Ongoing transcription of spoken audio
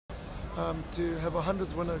to have a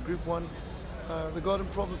 100th winner, Group 1. The Garden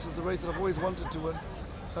Province is the race that I've always wanted to win.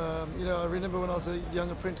 I remember when I was a young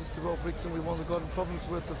apprentice to Ralph Rickson, we won the Garden Province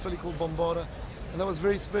with a filly called Bombarda, and that was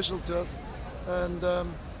very special to us. And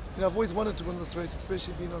I've always wanted to win this race,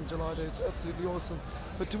 especially being on July Day. It's absolutely awesome.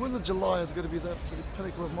 But to win the July is going to be the absolute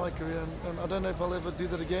pinnacle of my career, and I don't know if I'll ever do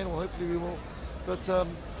that again. Well, hopefully we will. But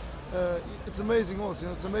it's amazing horse.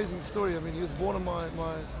 It's an amazing story. I mean, he was born on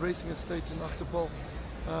my racing estate in Achterpol.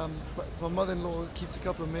 But my mother-in-law keeps a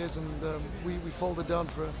couple of mares, and we folded down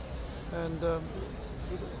for her. And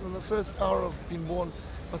in the first hour of being born,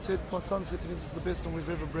 my son said to me, "This is the best one we've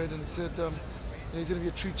ever bred," and he said, he's going to be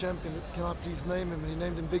a true champion. Can I please name him? And he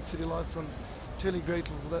named him Big City Lights. I'm totally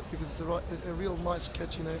grateful for that because it's a real nice,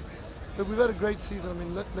 catchy name. But we've had a great season. I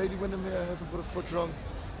mean, Lady Windermere hasn't put a foot wrong.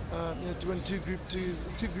 To win two Group 2s,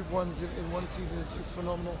 two Group 1s in one season is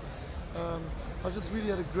phenomenal. I've just really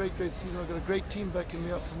had a great season. I've got a great team backing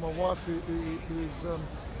me up, from my wife who is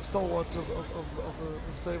stalwart of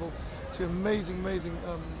the stable, to amazing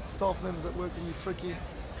staff members that work with me. Fricky,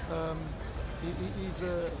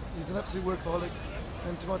 he's an absolute workaholic,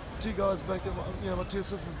 and to my two guys back at my two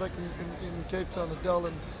assistants back in Cape Town,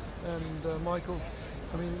 Adele and Michael.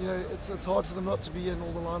 I mean, it's hard for them not to be in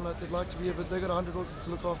all the limelight. They'd like to be here, but they've got 100 horses to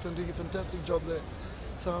look after and doing a fantastic job there.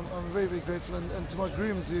 So I'm very grateful, and to my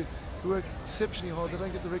grooms who work exceptionally hard. They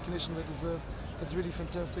don't get the recognition they deserve. It's really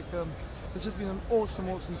fantastic. It's just been an awesome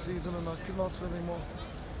season, and I couldn't ask for anything more.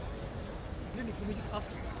 Glen, if let me just ask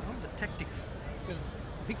you, the tactics. Because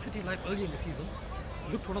Big City Life early in the season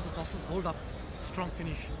looked one of the horses, hold up, strong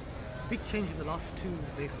finish. Big change in the last two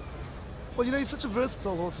races. Well, he's such a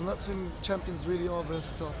versatile horse, and that's when champions really are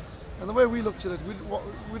versatile. And the way we looked at it,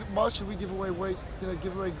 why should we give away weight,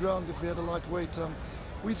 give away ground if we had a light weight?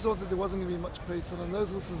 We thought that there wasn't going to be much pace, and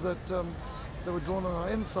those horses that were drawn on our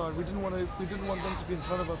inside, we didn't want them to be in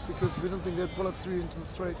front of us because we didn't think they'd pull us through into the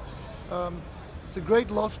straight. It's a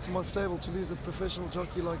great loss to my stable to lose a professional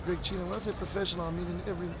jockey like Greg Chino. When I say professional, I mean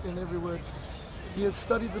in every word. He has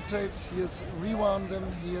studied the tapes, he has rewound them,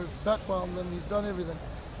 he has backwound them, he's done everything.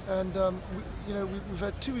 And we've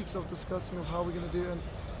had 2 weeks of discussing of how we're going to do it, and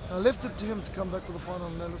I left it to him to come back with a final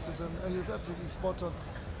analysis, and he was absolutely spot on.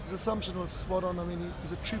 His assumption was spot on. I mean,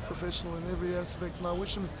 he's a true professional in every aspect, and I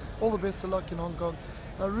wish him all the best of luck in Hong Kong.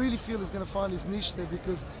 And I really feel he's going to find his niche there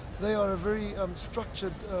because they are a very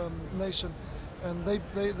structured nation, and they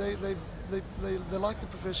like the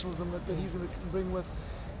professionalism that he's going to bring with.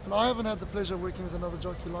 And I haven't had the pleasure of working with another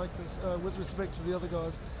jockey like this. With respect to the other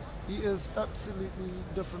guys, he is absolutely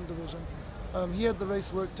different division. He had the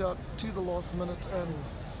race worked out to the last minute, and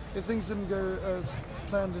if things didn't go as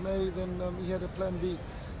planned in A, then he had a plan B.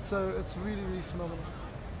 So it's really phenomenal.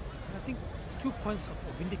 And I think 2 points of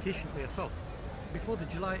vindication for yourself. Before the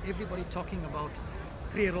July, everybody talking about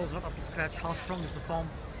 3-year-olds not up to scratch, how strong is the form?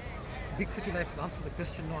 Big City Life answered the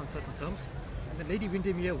question, no uncertain terms. And then Lady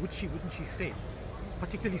Windermere, would she, wouldn't she stay?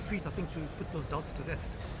 Particularly sweet, I think, to put those doubts to rest.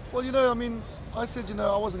 Well, I said,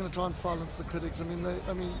 I wasn't going to try and silence the critics. Isn't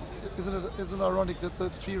it ironic that the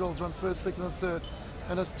 3-year-olds run first, second, and third,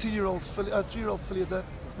 and a 3-year-old filly at that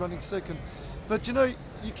running second? But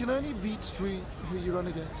you can only beat who you run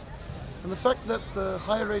against. And the fact that the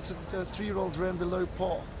higher-rated 3-year-olds ran below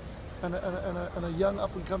par, and a young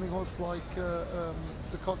up-and-coming horse like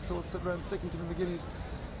the Cox horse that ran second to him in the Guineas,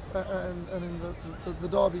 and in the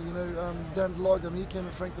Derby, Dan Log, he came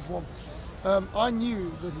and franked the form. I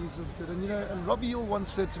knew that he's as good, and Robbie Hill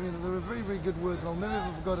once said to me, and they were very good words, and I'll never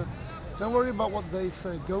ever forget it. Don't worry about what they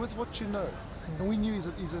say. Go with what you know. And we knew he's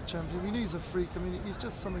a champion. We knew he's a freak. He's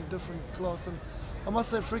just something different class. And I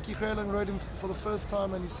must say, Freaky Khailan rode him for the first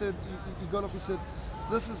time, and he said, he got up, he said,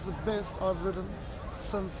 "This is the best I've ridden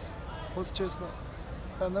since Horse Chestnut."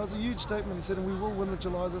 And that was a huge statement. He said, and we will win the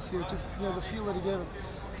July this year. Just the feel that he gave him.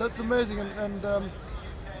 So that's amazing. And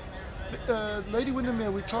Lady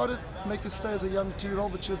Windermere, we tried to make her stay as a young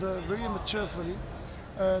 2-year-old, but she was a very immature filly,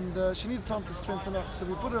 and she needed time to strengthen up. So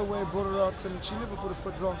we put her away, brought her out, and she never put a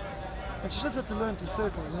foot wrong. And she just had to learn to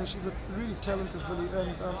settle. She's a really talented filly,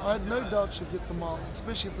 and I had no doubt she'd get the mile,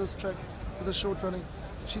 especially at this track with a short running.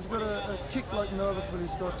 She's got a kick like no other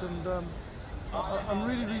filly's got, and I'm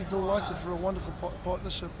really delighted for a wonderful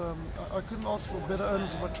partnership. I couldn't ask for better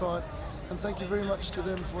owners if I tried, and thank you very much to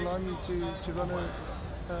them for allowing me to run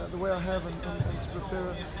her the way I have and to prepare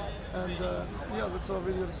her. And yeah, that's all I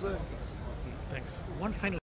really got to say. Thanks. One final